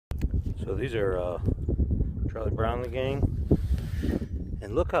So these are Charlie Brown and the gang.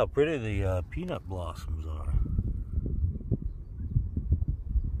 And look how pretty the peanut blossoms are.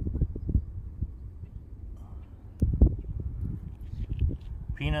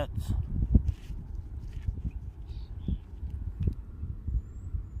 Peanuts.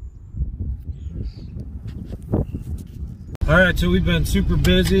 Alright, so we've been super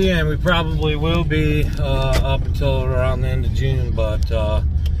busy, and we probably will be up until around the end of June, but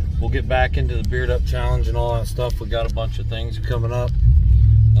we'll get back into the Beard Up Challenge and all that stuff. We got a bunch of things coming up.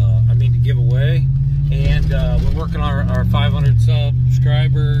 To give away, and we're working on our 500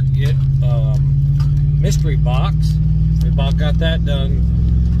 subscriber mystery box. We got that done,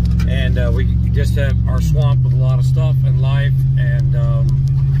 and we just have our swamp with a lot of stuff in life, and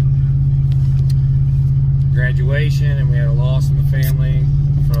graduation, and we had a loss in the family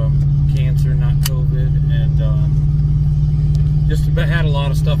from cancer, not COVID, and just had a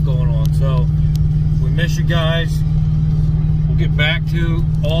lot of stuff going on. So we miss you guys. We'll get back to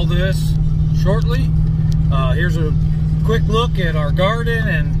all this shortly. Here's a quick look at our garden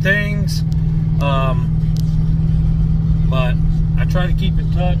and things, but I try to keep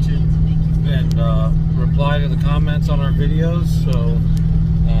in touch and reply to the comments on our videos, so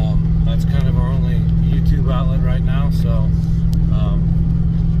that's kind of our only YouTube outlet right now. So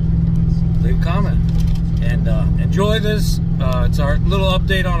leave a comment and enjoy this. It's our little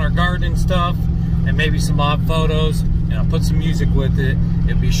update on our gardening stuff and maybe some odd photos, and I'll put some music with it.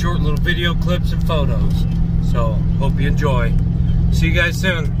 It'll be short little video clips and photos. So hope you enjoy. See you guys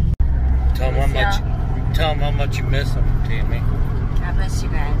soon. Tell them how much you miss them, Tammy. I miss you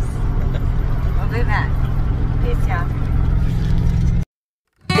guys. We'll be back. Peace out.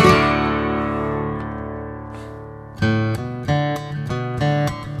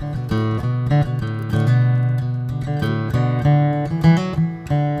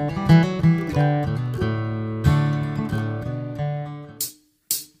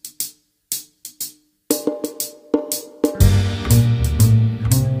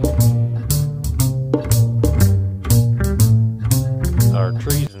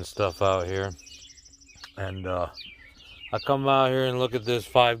 Stuff out here, and I come out here and look at this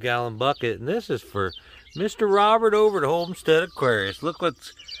 5-gallon bucket, and this is for Mr. Robert over at Homestead Aquarius. Look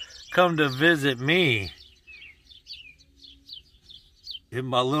what's come to visit me in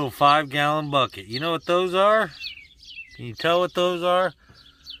my little 5-gallon bucket. You know what those are? Can you tell what those are?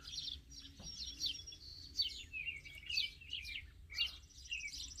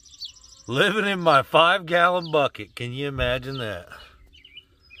 Living in my 5-gallon bucket. Can you imagine that?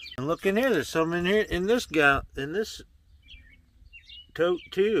 And look in here, there's some in here in this tote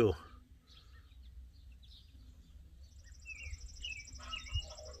too.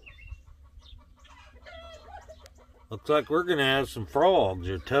 Looks like we're gonna have some frogs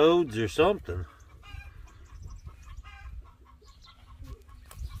or toads or something.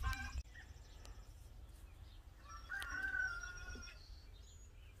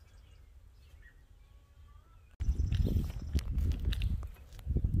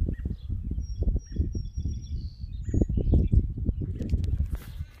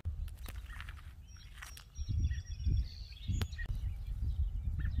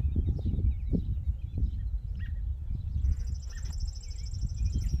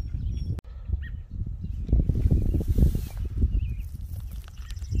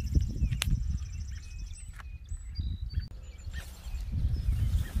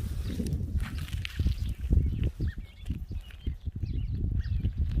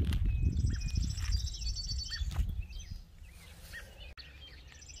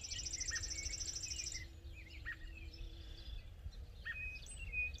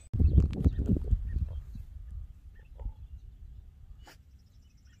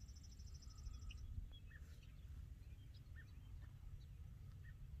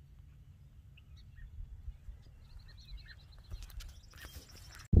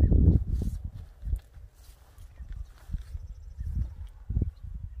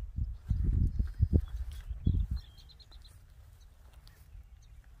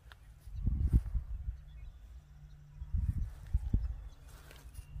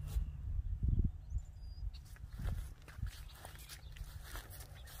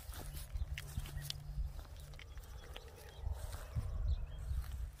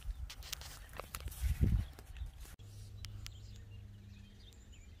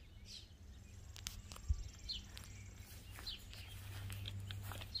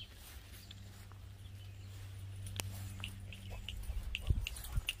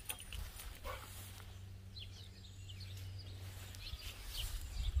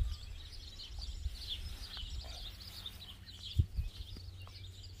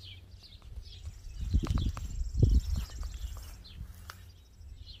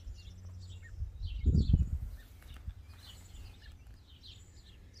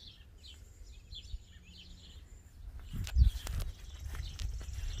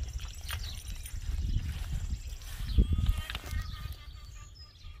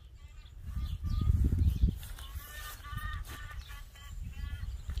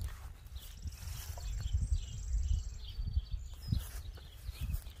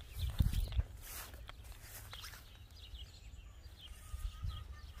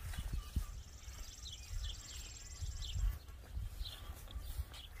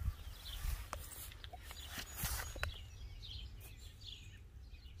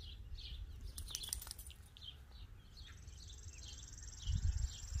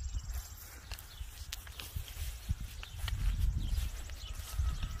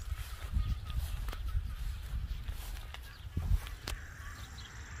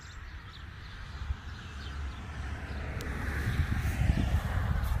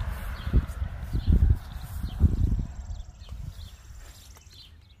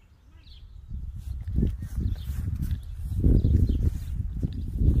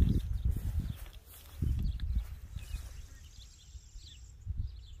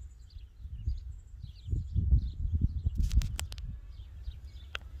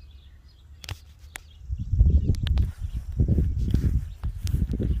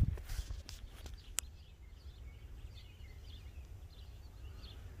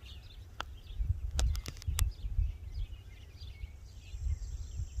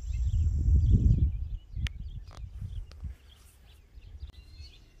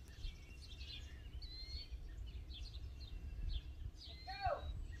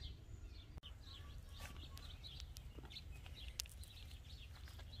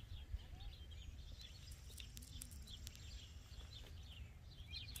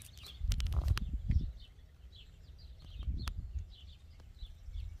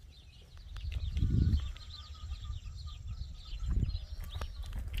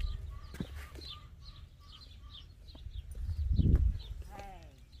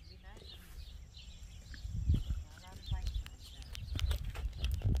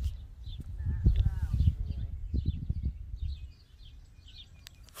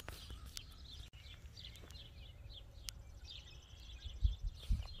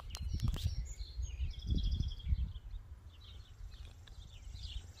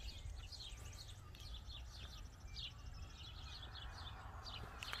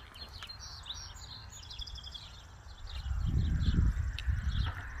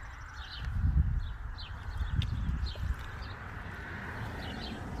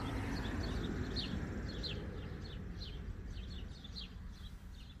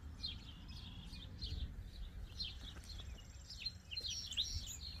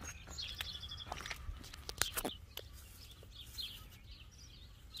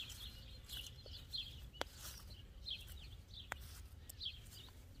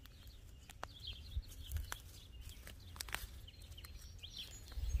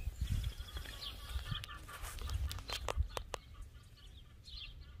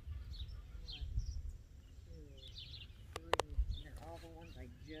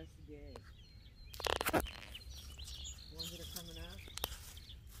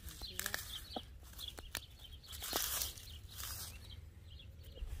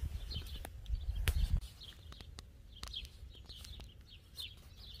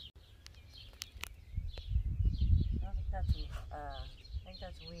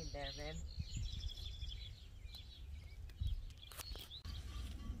 that's weed there, babe.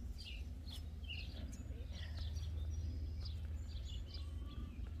 That's weed.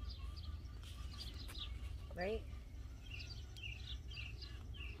 Right?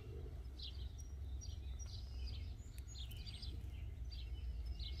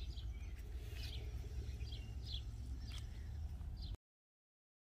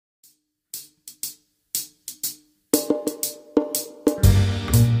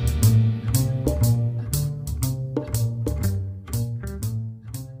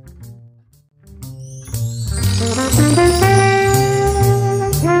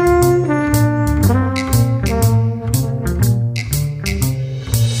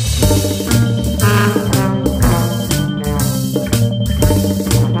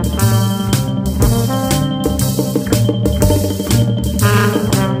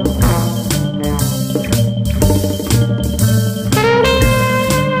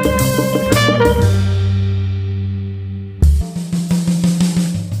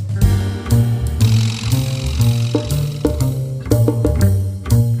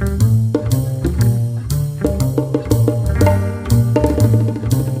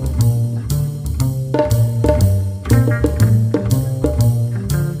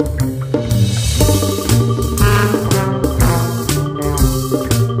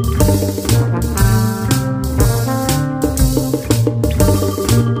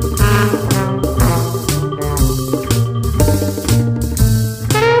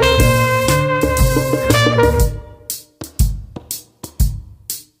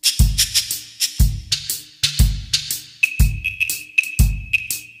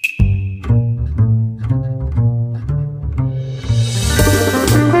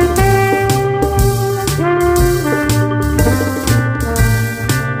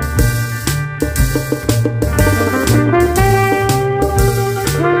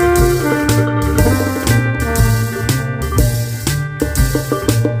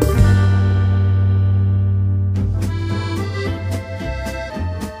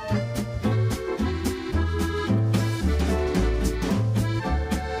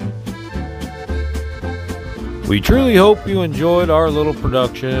 We truly hope you enjoyed our little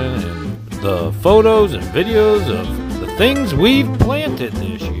production and the photos and videos of the things we've planted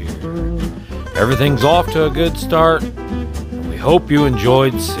this year. Everything's off to a good start, and we hope you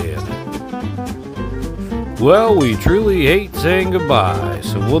enjoyed seeing it. Well, we truly hate saying goodbye,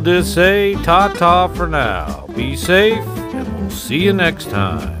 so we'll just say ta-ta for now. Be safe, and we'll see you next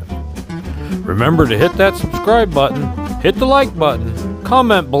time. Remember to hit that subscribe button, hit the like button,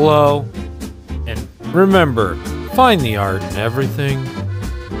 comment below, and remember, find the art in everything